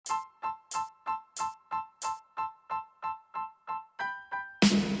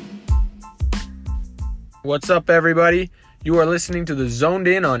What's up, everybody? You are listening to the Zoned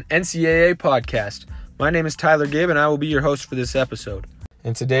In on NCAA podcast. My name is Tyler Gibb, and I will be your host for this episode.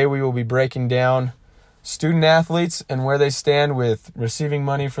 And today we will be breaking down student athletes and where they stand with receiving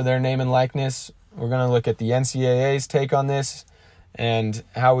money for their name and likeness. We're going to look at the NCAA's take on this and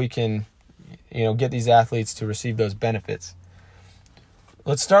how we can, get these athletes to receive those benefits.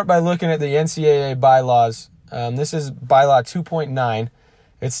 Let's start by looking at the NCAA bylaws. This is bylaw 2.9.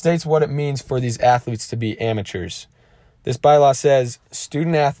 It states what it means for these athletes to be amateurs. This bylaw says,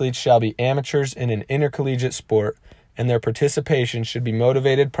 student athletes shall be amateurs in an intercollegiate sport, and their participation should be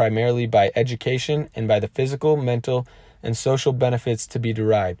motivated primarily by education and by the physical, mental, and social benefits to be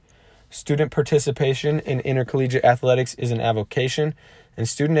derived. Student participation in intercollegiate athletics is an avocation, and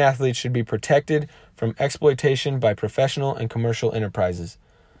student athletes should be protected from exploitation by professional and commercial enterprises.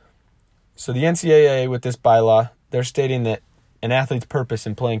 So the NCAA, with this bylaw, they're stating that an athlete's purpose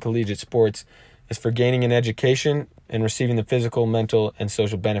in playing collegiate sports is for gaining an education and receiving the physical, mental, and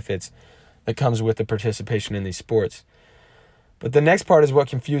social benefits that comes with the participation in these sports. But the next part is what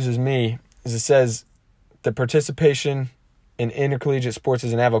confuses me, is it says the participation in intercollegiate sports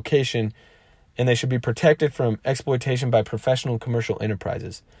is an avocation, and they should be protected from exploitation by professional and commercial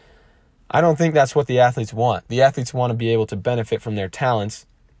enterprises. I don't think that's what the athletes want. The athletes want to be able to benefit from their talents.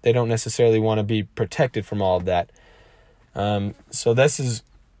 They don't necessarily want to be protected from all of that. So this is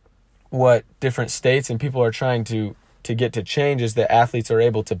what different states and people are trying to get to change, is that athletes are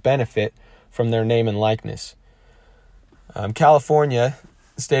able to benefit from their name and likeness. The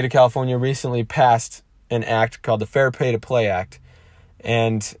state of California recently passed an act called the Fair Pay to Play Act.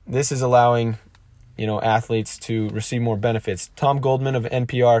 And this is allowing, athletes to receive more benefits. Tom Goldman of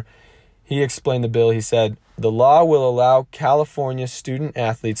NPR, he explained the bill. He said, the law will allow California student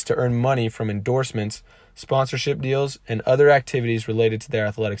athletes to earn money from endorsements, sponsorship deals, and other activities related to their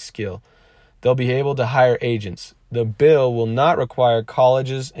athletic skill. They'll be able to hire agents. The bill will not require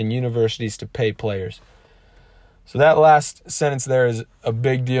colleges and universities to pay players. So that last sentence there is a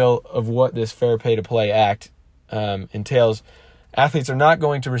big deal of what this Fair Pay to Play Act entails. Athletes are not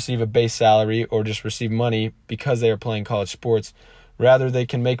going to receive a base salary or just receive money because they are playing college sports. Rather, they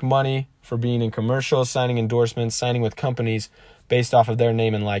can make money for being in commercials, signing endorsements, signing with companies based off of their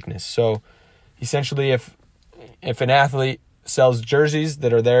name and likeness. So essentially, if an athlete sells jerseys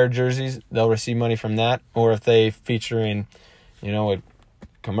that are their jerseys, they'll receive money from that. Or if they feature in, a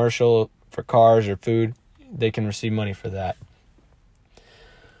commercial for cars or food, they can receive money for that.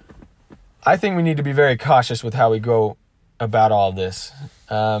 I think we need to be very cautious with how we go about all this.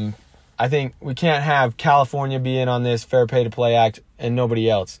 I think we can't have California be in on this Fair Pay to Play Act and nobody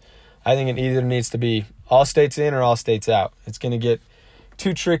else. I think it either needs to be all states in or all states out. It's going to get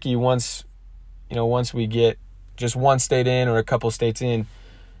too tricky once we get just one state in or a couple states in,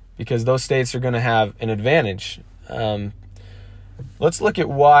 because those states are going to have an advantage. Let's look at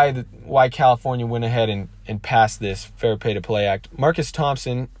why California went ahead and passed this Fair Pay to Play Act. Marcus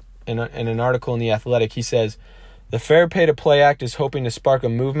Thompson, in an article in The Athletic, he says, the Fair Pay to Play Act is hoping to spark a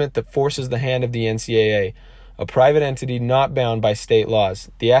movement that forces the hand of the NCAA, a private entity not bound by state laws.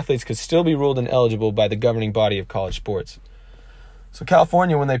 The athletes could still be ruled ineligible by the governing body of college sports. So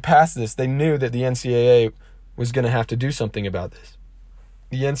California, when they passed this, they knew that the NCAA was going to have to do something about this.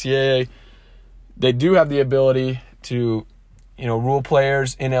 The NCAA, they do have the ability to, rule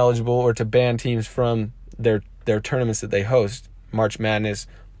players ineligible or to ban teams from their tournaments that they host, March Madness,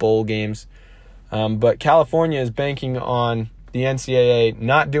 bowl games. But California is banking on the NCAA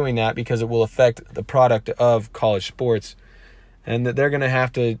not doing that because it will affect the product of college sports, and that they're going to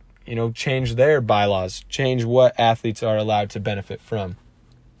have to change their bylaws, change what athletes are allowed to benefit from.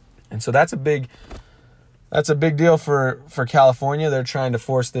 And so that's a big deal for California. They're trying to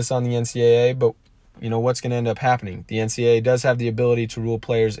force this on the NCAA, but what's going to end up happening? The NCAA does have the ability to rule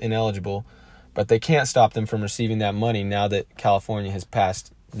players ineligible, but they can't stop them from receiving that money now that California has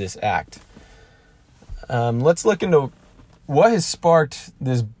passed this act. Let's look into what has sparked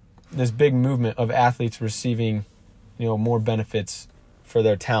this big movement of athletes receiving, more benefits for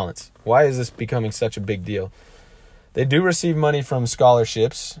their talents. Why is this becoming such a big deal? They do receive money from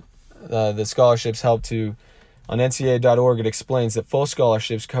scholarships. The scholarships help to, on NCAA.org, it explains that full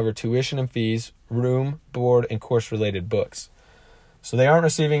scholarships cover tuition and fees, room, board, and course-related books. So they aren't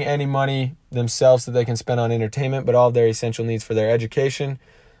receiving any money themselves that they can spend on entertainment, but all of their essential needs for their education,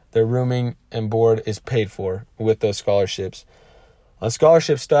 their rooming, and board is paid for with those scholarships. On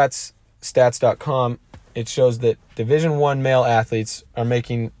scholarshipstats.com, it shows that Division I male athletes are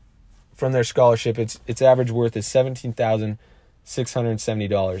making, from their scholarship, its average worth is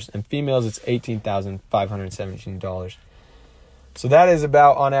 $17,670, and females it's $18,517. So that is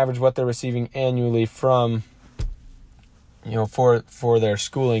about, on average, what they're receiving annually from, for their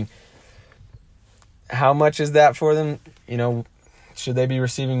schooling. How much is that for them? Should they be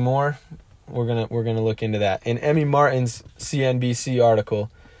receiving more? We're gonna look into that. In Emmy Martin's CNBC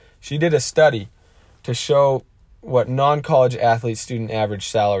article, she did a study to show what non-college athlete student average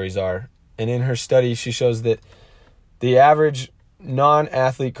salaries are. And in her study, she shows that the average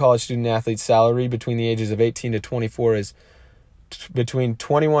non-athlete college student athlete salary between the ages of 18 to 24 is between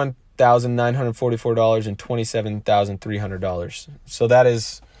 $21,944 and $27,300. So that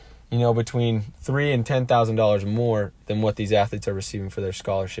is, between $3,000 and $10,000 more than what these athletes are receiving for their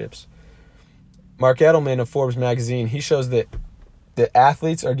scholarships. Mark Edelman of Forbes magazine, he shows that the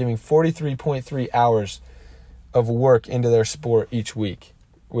athletes are giving 43.3 hours of work into their sport each week,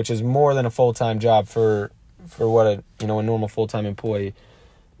 which is more than a full-time job for what a normal full-time employee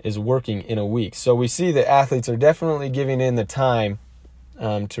is working in a week. So we see that athletes are definitely giving in the time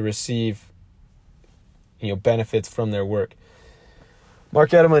to receive benefits from their work.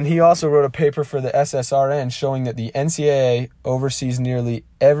 Mark Edelman, he also wrote a paper for the SSRN showing that the NCAA oversees nearly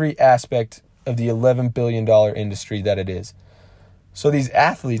every aspect of the $11 billion industry that it is. So these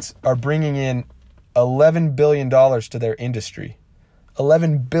athletes are bringing in $11 billion to their industry.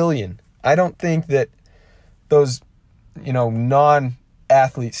 $11 billion. I don't think that those,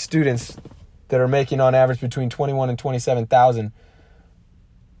 non-athlete students that are making on average between $21,000 and $27,000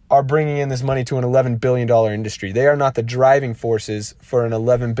 are bringing in this money to an $11 billion industry. They are not the driving forces for an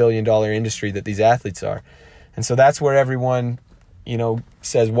 $11 billion industry that these athletes are. And so that's where everyone,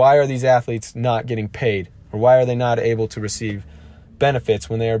 says, why are these athletes not getting paid? Or why are they not able to receive benefits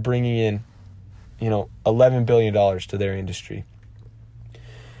when they are bringing in, $11 billion to their industry?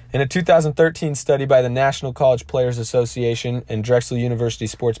 In a 2013 study by the National College Players Association and Drexel University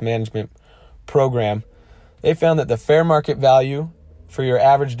Sports Management Program, they found that the fair market value for your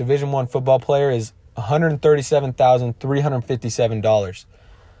average Division I football player is $137,357.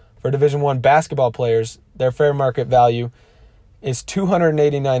 For Division I basketball players, their fair market value is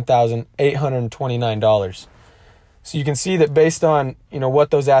 $289,829. So you can see that based on,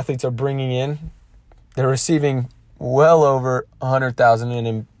 what those athletes are bringing in, they're receiving well over $100,000,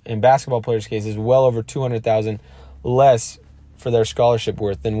 and in basketball players' cases, well over $200,000 less for their scholarship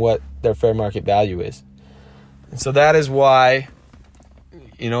worth than what their fair market value is. And so that is why,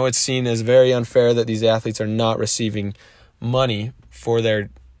 it's seen as very unfair that these athletes are not receiving money for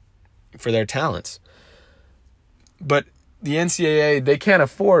their talents. But the NCAA, they can't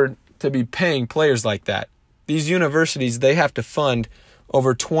afford to be paying players like that. These universities, they have to fund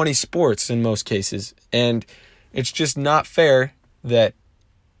over 20 sports in most cases. And it's just not fair that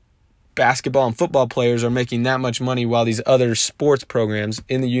basketball and football players are making that much money while these other sports programs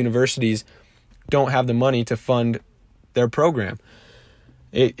in the universities don't have the money to fund their program.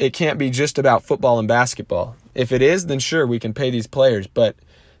 It can't be just about football and basketball. If it is, then sure, we can pay these players. But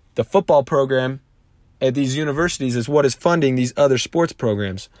the football program at these universities is what is funding these other sports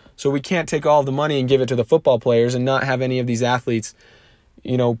programs. So we can't take all of the money and give it to the football players and not have any of these athletes,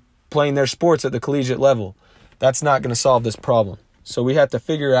 playing their sports at the collegiate level. That's not going to solve this problem. So we have to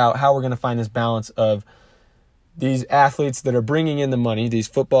figure out how we're going to find this balance of these athletes that are bringing in the money, these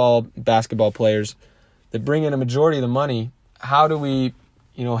football, basketball players that bring in a majority of the money. How do we,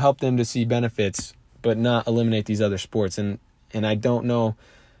 help them to see benefits but not eliminate these other sports? And I don't know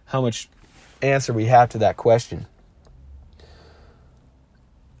how much answer we have to that question.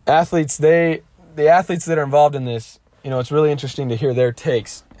 The athletes that are involved in this, it's really interesting to hear their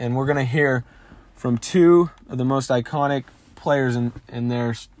takes. And we're going to hear from two of the most iconic players in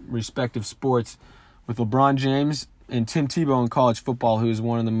their respective sports, with LeBron James and Tim Tebow in college football, who is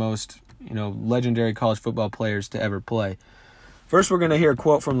one of the most, legendary college football players to ever play. First, we're going to hear a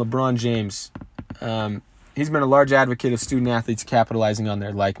quote from LeBron James. He's been a large advocate of student athletes capitalizing on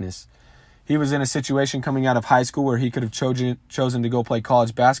their likeness. He was in a situation coming out of high school where he could have chosen to go play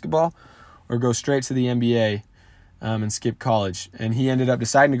college basketball or go straight to the NBA and skip college. And he ended up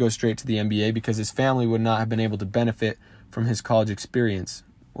deciding to go straight to the NBA because his family would not have been able to benefit from his college experience.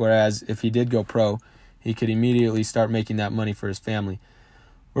 Whereas if he did go pro, he could immediately start making that money for his family.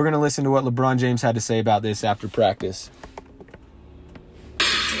 We're going to listen to what LeBron James had to say about this after practice.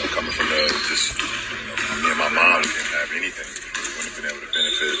 Coming from me and my mom, we didn't have anything. We wouldn't have been able to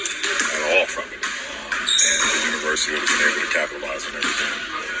benefit at all from it. And the university would have been able to capitalize on everything.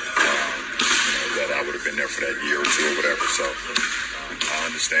 That I would have been there for that year or two or whatever. So I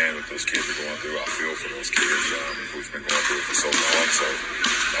understand what those kids are going through. I feel for those kids who've been going through it for so long. So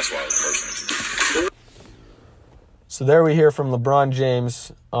that's why it's personal to me. So there we hear from LeBron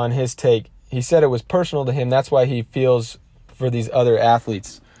James on his take. He said it was personal to him. That's why he feels for these other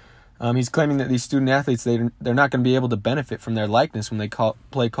athletes. He's claiming that these student athletes, they're not going to be able to benefit from their likeness when they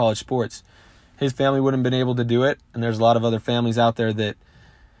play college sports. His family wouldn't have been able to do it, and there's a lot of other families out there that,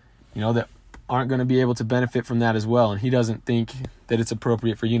 that aren't going to be able to benefit from that as well. And he doesn't think that it's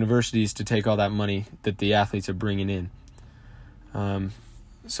appropriate for universities to take all that money that the athletes are bringing in.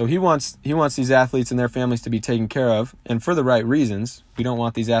 So he wants these athletes and their families to be taken care of, and for the right reasons. We don't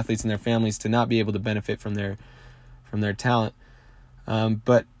want these athletes and their families to not be able to benefit from their talent.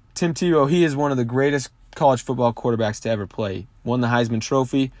 But Tim Tebow, he is one of the greatest college football quarterbacks to ever play. Won the Heisman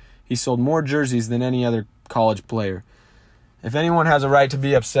Trophy. He sold more jerseys than any other college player. If anyone has a right to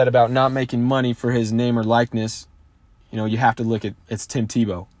be upset about not making money for his name or likeness, you have to look at it's Tim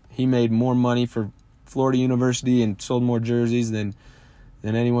Tebow. He made more money for Florida University and sold more jerseys than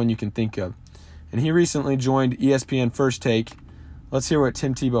anyone you can think of. And he recently joined ESPN First Take. Let's hear what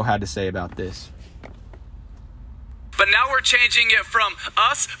Tim Tebow had to say about this. But now we're changing it from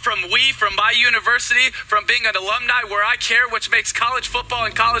us, from my university, from being an alumni where I care, which makes college football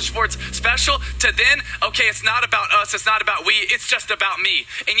and college sports special, to then, okay, it's not about us, it's not about we, it's just about me.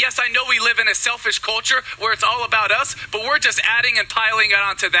 And yes, I know we live in a selfish culture where it's all about us, but we're just adding and piling it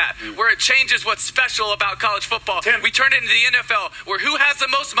onto that, where it changes what's special about college football. We turn it into the NFL, where who has the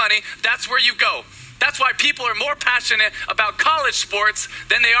most money, that's where you go. That's why people are more passionate about college sports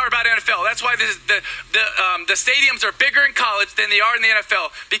than they are about NFL. That's why the stadiums are bigger in college than they are in the NFL,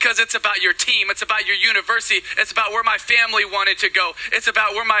 because it's about your team. It's about your university. It's about where my family wanted to go. It's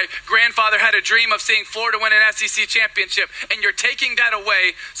about where my grandfather had a dream of seeing Florida win an SEC championship. And you're taking that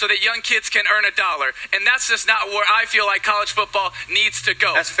away so that young kids can earn $1. And that's just not where I feel like college football needs to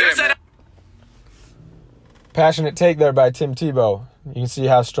go. That's fair, man. Passionate take there by Tim Tebow. You can see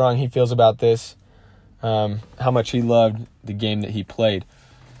how strong he feels about this. How much he loved the game that he played.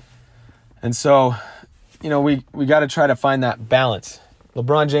 And so, we got to try to find that balance.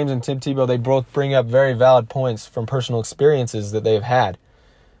 LeBron James and Tim Tebow, they both bring up very valid points from personal experiences that they've had.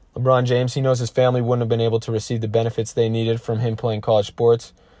 LeBron James, he knows his family wouldn't have been able to receive the benefits they needed from him playing college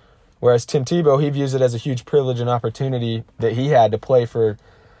sports. Whereas Tim Tebow, he views it as a huge privilege and opportunity that he had to play for,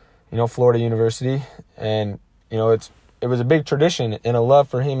 Florida University. And, it was a big tradition and a love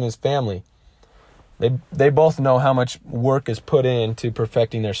for him and his family. They both know how much work is put into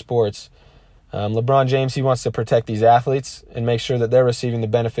perfecting their sports. LeBron James, he wants to protect these athletes and make sure that they're receiving the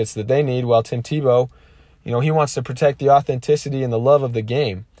benefits that they need, while Tim Tebow, he wants to protect the authenticity and the love of the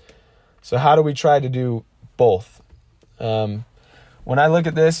game. So how do we try to do both? When I look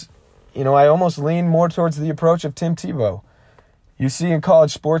at this, I almost lean more towards the approach of Tim Tebow. You see in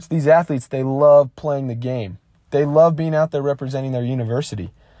college sports, these athletes, they love playing the game. They love being out there representing their university.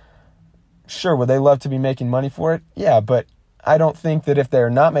 Sure, would they love to be making money for it? Yeah, but I don't think that if they're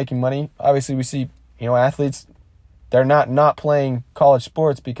not making money, obviously we see, athletes, they're not playing college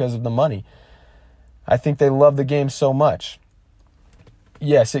sports because of the money. I think they love the game so much.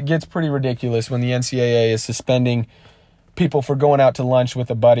 Yes, it gets pretty ridiculous when the NCAA is suspending people for going out to lunch with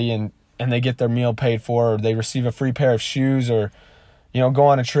a buddy and they get their meal paid for, or they receive a free pair of shoes, or, go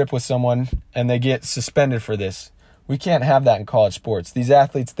on a trip with someone and they get suspended for this. We can't have that in college sports. These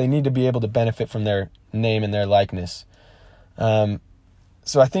athletes, they need to be able to benefit from their name and their likeness.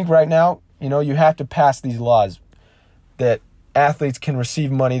 So I think right now, you have to pass these laws that athletes can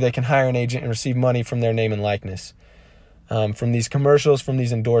receive money. They can hire an agent and receive money from their name and likeness, from these commercials, from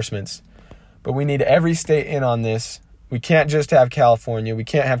these endorsements. But we need every state in on this. We can't just have California. We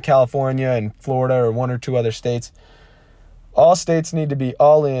can't have California and Florida or one or two other states. All states need to be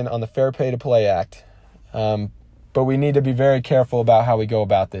all in on the Fair Pay to Play Act. But we need to be very careful about how we go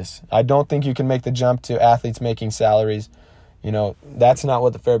about this. I don't think you can make the jump to athletes making salaries. That's not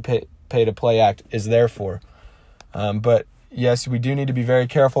what the Fair Pay to Play Act is there for. But yes, we do need to be very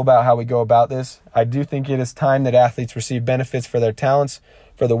careful about how we go about this. I do think it is time that athletes receive benefits for their talents,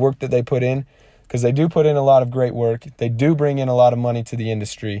 for the work that they put in, because they do put in a lot of great work. They do bring in a lot of money to the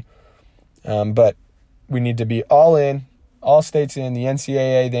industry. But we need to be all in, all states in. The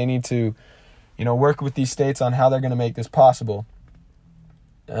NCAA, they need to work with these states on how they're going to make this possible.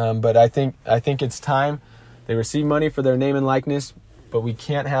 But I think it's time. They receive money for their name and likeness, but we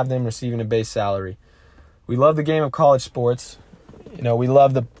can't have them receiving a base salary. We love the game of college sports. We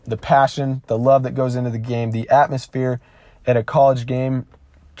love the passion, the love that goes into the game. The atmosphere at a college game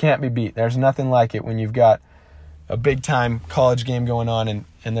can't be beat. There's nothing like it when you've got a big-time college game going on,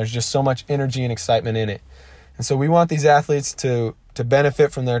 and there's just so much energy and excitement in it. And so we want these athletes to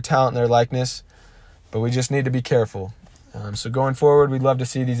benefit from their talent and their likeness, but we just need to be careful. So going forward, we'd love to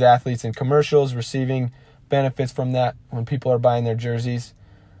see these athletes in commercials receiving benefits from that when people are buying their jerseys.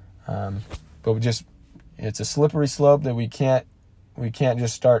 But we just, It's a slippery slope that we can't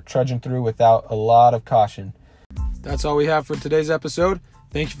just start trudging through without a lot of caution. That's all we have for today's episode.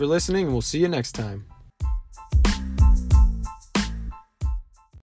 Thank you for listening, and we'll see you next time.